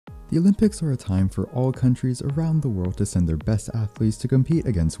The Olympics are a time for all countries around the world to send their best athletes to compete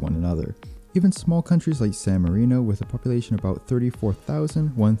against one another. Even small countries like San Marino, with a population of about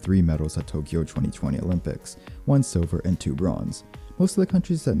 34,000, won 3 medals at Tokyo 2020 Olympics, 1 silver and 2 bronze. Most of the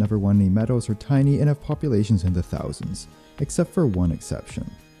countries that never won any medals are tiny and have populations in the thousands, except for one exception.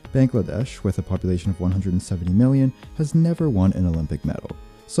 Bangladesh, with a population of 170 million, has never won an Olympic medal.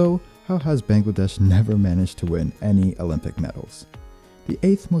 So, how has Bangladesh never managed to win any Olympic medals? The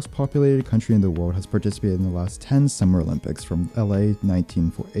 8th most populated country in the world has participated in the last 10 Summer Olympics from LA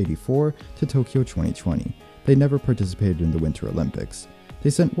 1984 to Tokyo 2020. They never participated in the Winter Olympics.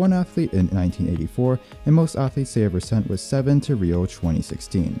 They sent 1 athlete in 1984, and most athletes they ever sent was 7 to Rio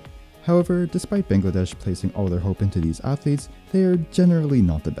 2016. However, despite Bangladesh placing all their hope into these athletes, they are generally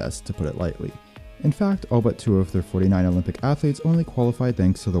not the best, to put it lightly. In fact, all but 2 of their 49 Olympic athletes only qualified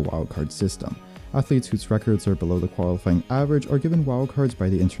thanks to the wildcard system. Athletes whose records are below the qualifying average are given wildcards by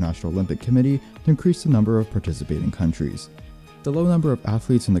the International Olympic Committee to increase the number of participating countries. The low number of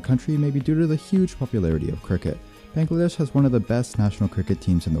athletes in the country may be due to the huge popularity of cricket. Bangladesh has one of the best national cricket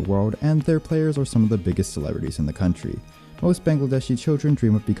teams in the world, and their players are some of the biggest celebrities in the country. Most Bangladeshi children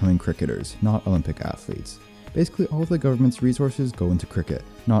dream of becoming cricketers, not Olympic athletes. Basically, all of the government's resources go into cricket,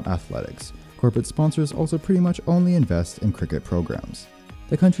 not athletics. Corporate sponsors also pretty much only invest in cricket programs.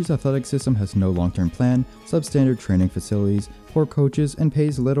 The country's athletic system has no long-term plan, substandard training facilities, poor coaches, and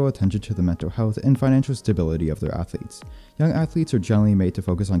pays little attention to the mental health and financial stability of their athletes. Young athletes are generally made to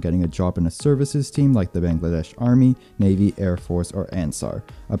focus on getting a job in a services team like the Bangladesh Army, Navy, Air Force, or Ansar,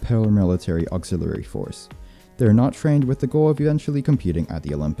 a paramilitary auxiliary force. They are not trained with the goal of eventually competing at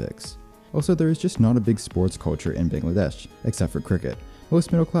the Olympics. Also, there is just not a big sports culture in Bangladesh, except for cricket.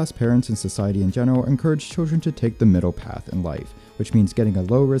 Most middle-class parents and society in general encourage children to take the middle path in life, which means getting a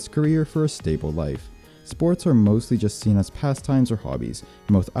low-risk career for a stable life. Sports are mostly just seen as pastimes or hobbies,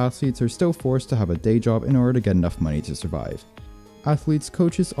 and most athletes are still forced to have a day job in order to get enough money to survive. Athletes'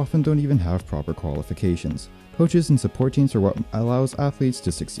 coaches often don't even have proper qualifications. Coaches and support teams are what allows athletes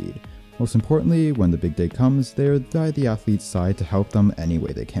to succeed. Most importantly, when the big day comes, they are by the athlete's side to help them any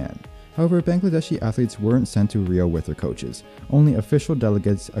way they can. However, Bangladeshi athletes weren't sent to Rio with their coaches. Only official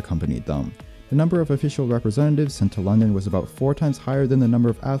delegates accompanied them. The number of official representatives sent to London was about 4 times higher than the number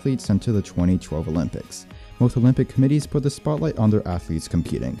of athletes sent to the 2012 Olympics. Most Olympic committees put the spotlight on their athletes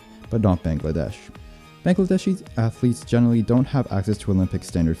competing, but not Bangladesh. Bangladeshi athletes generally don't have access to Olympic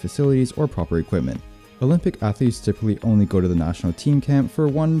standard facilities or proper equipment. Olympic athletes typically only go to the national team camp for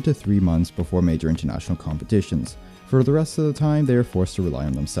 1 to 3 months before major international competitions. For the rest of the time, they are forced to rely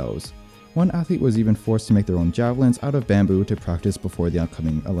on themselves. One athlete was even forced to make their own javelins out of bamboo to practice before the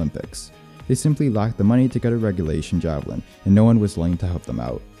upcoming Olympics. They simply lacked the money to get a regulation javelin, and no one was willing to help them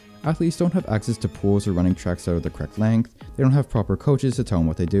out. Athletes don't have access to pools or running tracks that are the correct length, they don't have proper coaches to tell them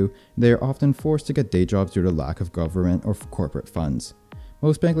what they do, and they are often forced to get day jobs due to lack of government or corporate funds.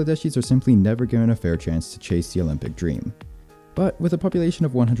 Most Bangladeshis are simply never given a fair chance to chase the Olympic dream. But with a population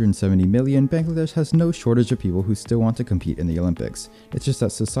of 170 million, Bangladesh has no shortage of people who still want to compete in the Olympics. It's just that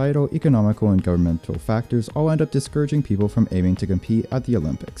societal, economical, and governmental factors all end up discouraging people from aiming to compete at the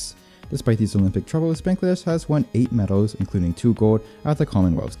Olympics. Despite these Olympic troubles, Bangladesh has won 8 medals, including 2 gold, at the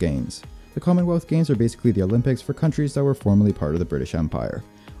Commonwealth Games. The Commonwealth Games are basically the Olympics for countries that were formerly part of the British Empire.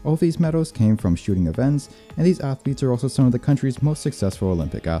 All of these medals came from shooting events, and these athletes are also some of the country's most successful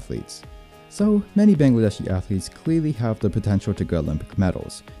Olympic athletes. So, many Bangladeshi athletes clearly have the potential to get Olympic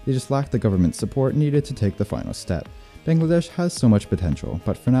medals. They just lack the government support needed to take the final step. Bangladesh has so much potential,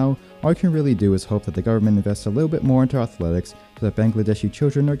 but for now, all I can really do is hope that the government invests a little bit more into athletics so that Bangladeshi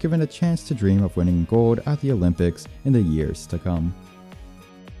children are given a chance to dream of winning gold at the Olympics in the years to come.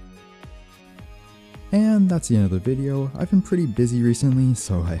 And that's the end of the video. I've been pretty busy recently,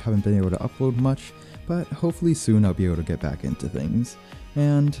 so I haven't been able to upload much, but hopefully soon I'll be able to get back into things.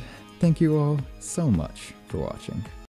 And thank you all so much for watching.